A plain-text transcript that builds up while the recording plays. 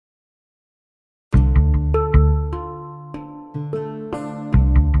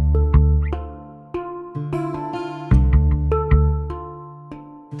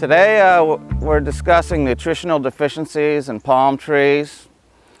Today we're discussing nutritional deficiencies in palm trees,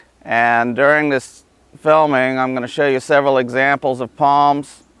 and during this filming I'm going to show you several examples of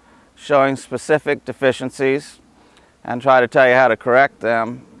palms showing specific deficiencies and try to tell you how to correct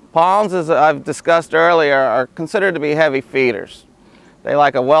them. Palms, as I've discussed earlier, are considered to be heavy feeders. They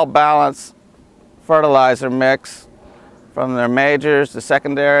like a well-balanced fertilizer mix from their majors to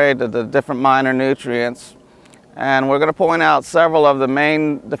secondary to the different minor nutrients. And we're going to point out several of the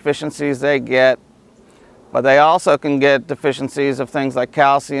main deficiencies they get, but they also can get deficiencies of things like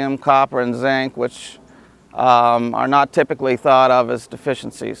calcium, copper, and zinc, which are not typically thought of as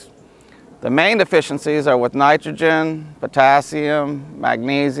deficiencies. The main deficiencies are with nitrogen, potassium,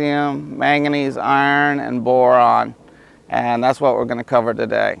 magnesium, manganese, iron, and boron, and that's what we're going to cover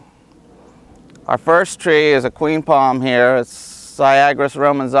today. Our first tree is a queen palm here. It's Cyagrus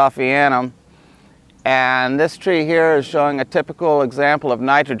romanzophianum. And this tree here is showing a typical example of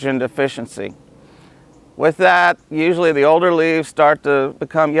nitrogen deficiency. With that, usually the older leaves start to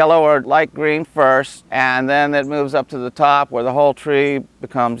become yellow or light green first, and then it moves up to the top where the whole tree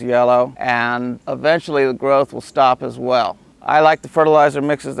becomes yellow, and eventually the growth will stop as well. I like the fertilizer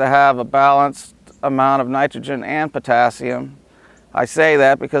mixes to have a balanced amount of nitrogen and potassium. I say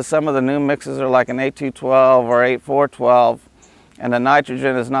that because some of the new mixes are like an 8-2-12 or 8-4-12, and the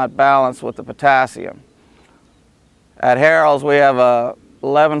nitrogen is not balanced with the potassium. At Harrell's we have a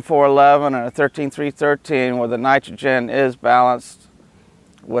 11-4-11 and a 13-3-13 where the nitrogen is balanced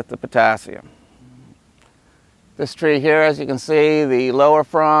with the potassium. This tree here, as you can see, the lower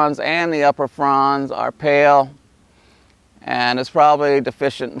fronds and the upper fronds are pale, and it's probably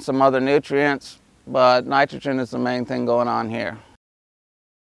deficient in some other nutrients, but nitrogen is the main thing going on here.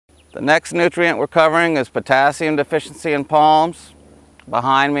 The next nutrient we're covering is potassium deficiency in palms.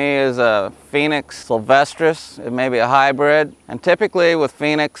 Behind me is a Phoenix sylvestris. It may be a hybrid. And typically with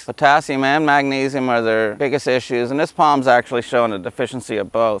Phoenix, potassium and magnesium are their biggest issues. And this palm's actually showing a deficiency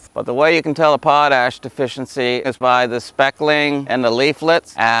of both. But the way you can tell a potash deficiency is by the speckling and the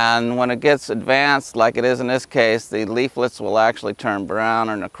leaflets. And when it gets advanced, like it is in this case, the leaflets will actually turn brown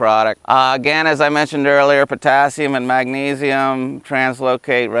or necrotic. Again, as I mentioned earlier, potassium and magnesium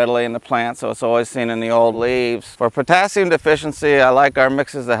translocate readily in the plant, so it's always seen in the old leaves. For potassium deficiency, I like our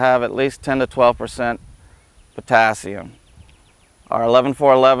mixes to have at least 10 to 12% potassium. Our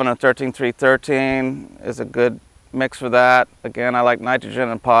 11-4-11 and 13-3-13 is a good mix for that. Again, I like nitrogen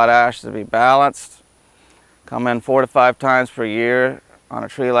and potash to be balanced. Come in 4 to 5 times per year on a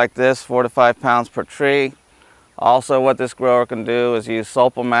tree like this, 4 to 5 pounds per tree. Also, what this grower can do is use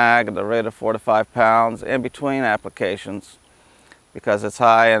Sulpomag at the rate of 4 to 5 pounds in between applications because it's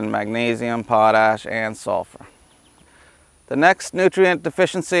high in magnesium, potash, and sulfur. The next nutrient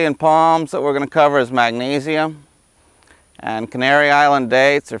deficiency in palms that we're going to cover is magnesium. And Canary Island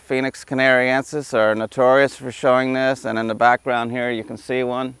dates, or Phoenix canariensis, are notorious for showing this. And in the background here you can see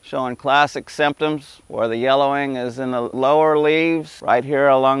one showing classic symptoms where the yellowing is in the lower leaves, right here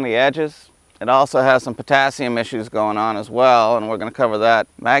along the edges. It also has some potassium issues going on as well, and we're going to cover that.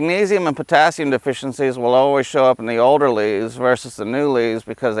 Magnesium and potassium deficiencies will always show up in the older leaves versus the new leaves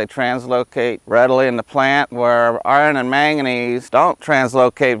because they translocate readily in the plant, where iron and manganese don't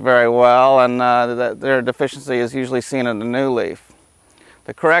translocate very well, and their deficiency is usually seen in the new leaf.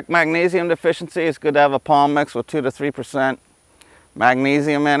 The correct magnesium deficiency is good to have a palm mix with 2 to 3%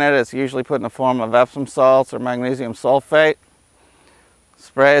 magnesium in it. It's usually put in the form of Epsom salts or magnesium sulfate.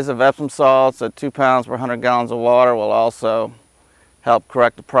 Sprays of Epsom salts at 2 pounds per 100 gallons of water will also help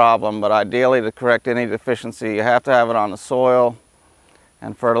correct the problem, but ideally to correct any deficiency you have to have it on the soil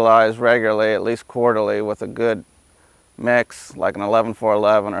and fertilize regularly, at least quarterly, with a good mix like an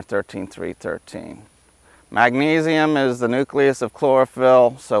 11-4-11 or 13-3-13. Magnesium is the nucleus of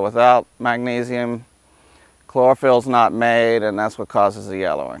chlorophyll, so without magnesium, chlorophyll's not made, and that's what causes the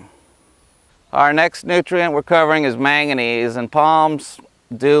yellowing. Our next nutrient we're covering is manganese, and palms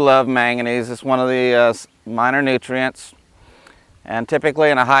do love manganese. It's one of the minor nutrients, and typically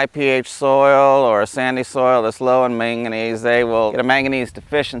in a high pH soil or a sandy soil that's low in manganese, they will get a manganese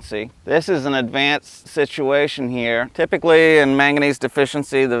deficiency. This is an advanced situation here. Typically in manganese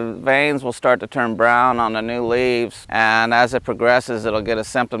deficiency, the veins will start to turn brown on the new leaves, and as it progresses it'll get a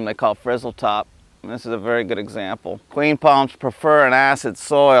symptom they call frizzle top. This is a very good example. Queen palms prefer an acid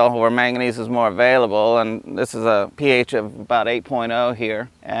soil where manganese is more available, and this is a pH of about 8.0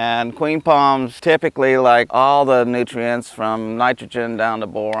 here. And queen palms typically like all the nutrients from nitrogen down to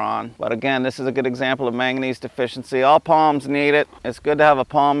boron. But again, this is a good example of manganese deficiency. All palms need it. It's good to have a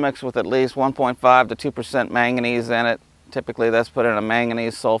palm mix with at least 1.5 to 2% manganese in it. Typically that's put in a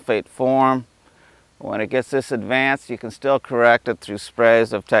manganese sulfate form. When it gets this advanced, you can still correct it through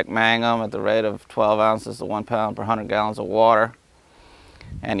sprays of Techmangum at the rate of 12 ounces to 1 pound per 100 gallons of water.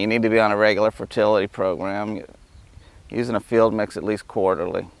 And you need to be on a regular fertility program, using a field mix at least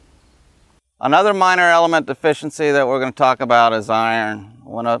quarterly. Another minor element deficiency that we're going to talk about is iron.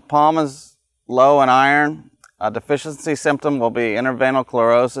 When a palm is low in iron, a deficiency symptom will be interveinal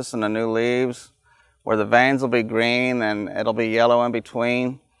chlorosis in the new leaves, where the veins will be green and it'll be yellow in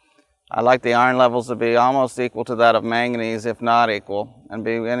between. I like the iron levels to be almost equal to that of manganese, if not equal, and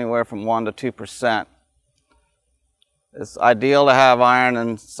be anywhere from 1 to 2%. It's ideal to have iron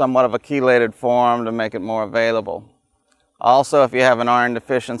in somewhat of a chelated form to make it more available. Also, if you have an iron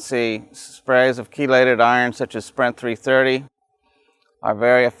deficiency, sprays of chelated iron such as Sprint 330 are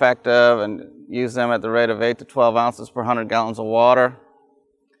very effective, and use them at the rate of 8 to 12 ounces per 100 gallons of water.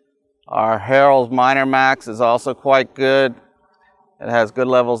 Our Harrell's Minor Max is also quite good. It has good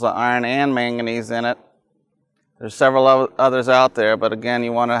levels of iron and manganese in it. There's several others out there, but again,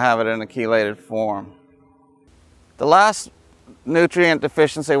 you want to have it in a chelated form. The last nutrient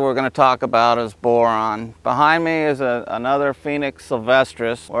deficiency we're going to talk about is boron. Behind me is another Phoenix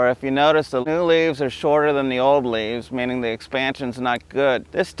sylvestris, where if you notice the new leaves are shorter than the old leaves, meaning the expansion's not good.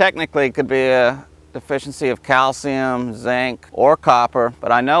 This technically could be a deficiency of calcium, zinc, or copper,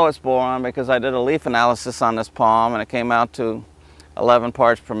 but I know it's boron because I did a leaf analysis on this palm and it came out to 11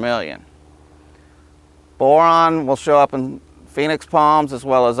 parts per million. Boron will show up in Phoenix palms as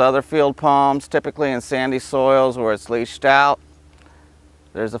well as other field palms, typically in sandy soils where it's leached out.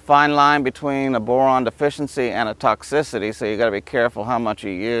 There's a fine line between a boron deficiency and a toxicity, so you got to be careful how much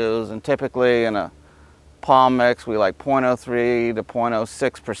you use. And typically in a palm mix, we like 0.03 to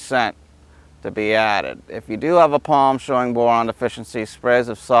 0.06% to be added. If you do have a palm showing boron deficiency, sprays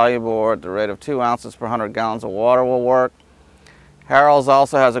of Soluble at the rate of 2 ounces per 100 gallons of water will work. Harrell's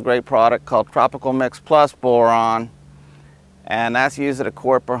also has a great product called Tropical Mix Plus Boron, and that's used at a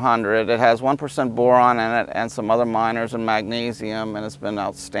quart per 100. It has 1% boron in it and some other minors and magnesium, and it's been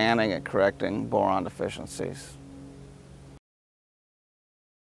outstanding at correcting boron deficiencies.